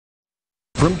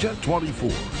From Jet 24,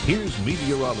 here's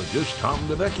meteorologist Tom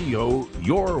DeVecchio,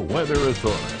 your weather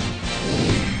authority.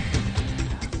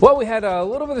 Well, we had a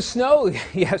little bit of snow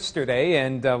yesterday,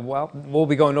 and well, we'll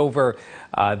be going over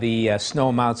the snow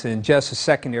amounts in just a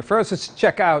second here. First, let's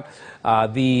check out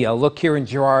the look here in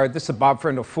Girard. This is a Bob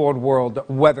Frindle Ford World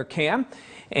weather cam.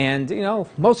 And, you know,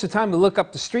 most of the time we look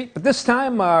up the street, but this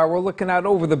time we're looking out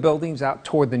over the buildings out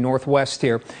toward the northwest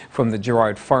here from the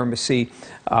Girard Pharmacy.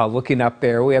 Looking up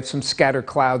there, we have some scattered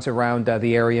clouds around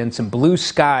the area and some blue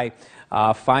sky.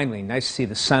 Finally, nice to see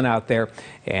the sun out there,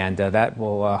 and that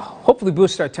will hopefully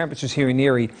boost our temperatures here in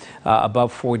Erie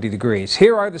above 40 degrees.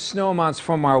 Here are the snow amounts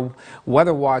from our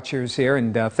weather watchers here,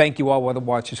 and thank you all weather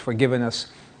watchers for giving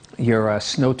us your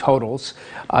snow totals.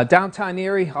 Downtown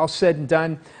Erie, all said and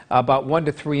done, about 1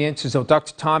 to 3 inches. Though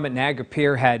Dr. Tom at Niagara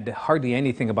Pier had hardly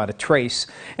anything, about a trace.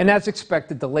 And as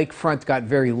expected, the lakefront got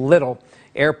very little.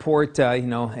 Airport, you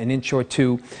know, an inch or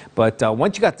two. But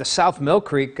once you got to South Mill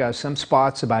Creek, some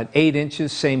spots about 8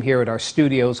 inches. Same here at our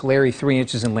studios. Larry, 3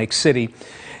 inches in Lake City.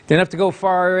 Didn't have to go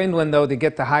far inland, though, to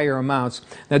get the higher amounts.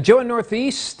 Now, Joe in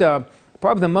Northeast,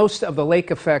 probably the most of the lake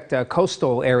effect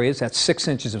coastal areas. That's 6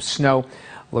 inches of snow.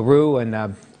 LaRue and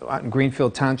out in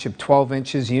Greenfield Township, 12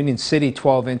 inches. Union City,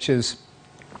 12 inches.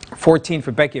 14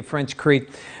 for Becky at French Creek.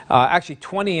 Actually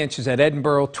 20 inches at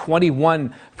Edinburgh,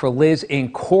 21 for Liz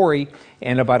in Corey,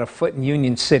 and about a foot in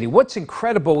Union City. What's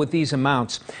incredible with these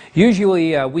amounts,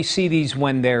 usually we see these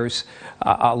when there's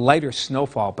a lighter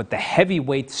snowfall, but the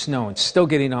heavyweight snow, and still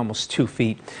getting almost 2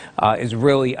 feet, is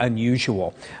really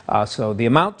unusual. So the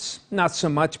amounts, not so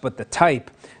much, but the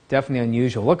type, definitely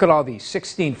unusual. Look at all these,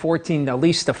 16, 14, at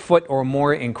least a foot or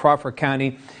more in Crawford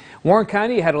County. Warren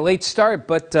County had a late start,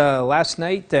 but last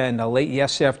night and late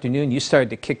yesterday afternoon, you started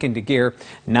to kick into gear.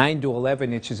 9 to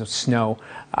 11 inches of snow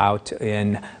out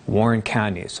in Warren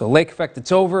County. So lake effect,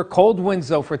 it's over. Cold winds,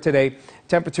 though, for today.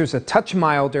 Temperatures a touch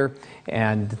milder,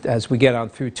 and as we get on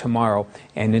through tomorrow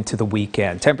and into the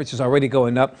weekend. Temperatures already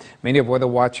going up. Many of weather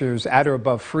watchers at or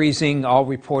above freezing, all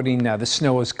reporting the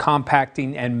snow is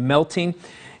compacting and melting.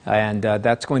 And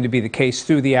that's going to be the case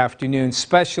through the afternoon,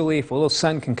 especially if a little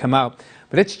sun can come out.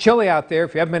 But it's chilly out there.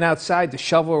 If you haven't been outside to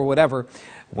shovel or whatever,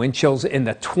 wind chills in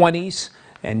the 20s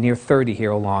and near 30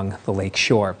 here along the lake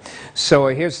shore. So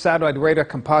here's satellite radar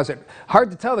composite.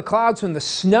 Hard to tell the clouds from the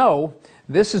snow.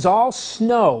 This is all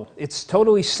snow. It's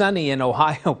totally sunny in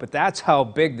Ohio, but that's how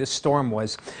big this storm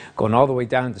was, going all the way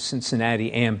down to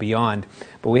Cincinnati and beyond.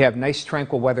 But we have nice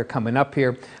tranquil weather coming up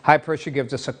here. High pressure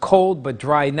gives us a cold but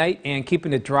dry night, and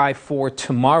keeping it dry for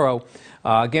tomorrow.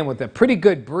 Again, with a pretty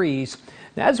good breeze.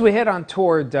 Now, as we head on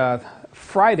toward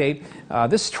Friday,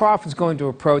 this trough is going to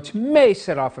approach, may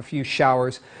set off a few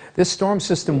showers. This storm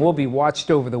system will be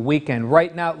watched over the weekend.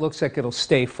 Right now, it looks like it'll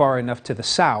stay far enough to the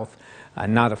south,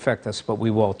 not affect us, but we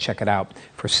will check it out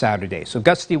for Saturday. So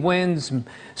gusty winds,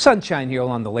 sunshine here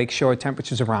along the lakeshore,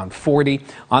 temperatures around 40.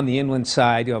 On the inland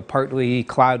side, you have partly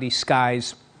cloudy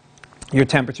skies. Your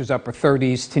temperatures upper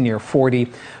 30s to near 40.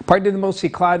 Partly to mostly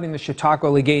cloudy in the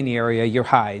Chautauqua-Allegheny area, your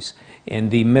highs in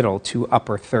the middle to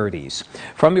upper 30s.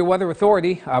 From your weather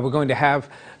authority, we're going to have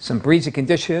some breezy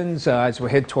conditions as we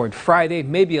head toward Friday,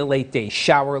 maybe a late day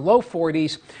shower, low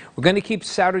 40s. We're going to keep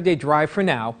Saturday dry for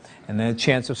now, and then a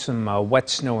chance of some wet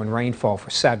snow and rainfall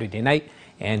for Saturday night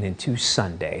and into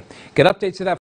Sunday. Get updates of that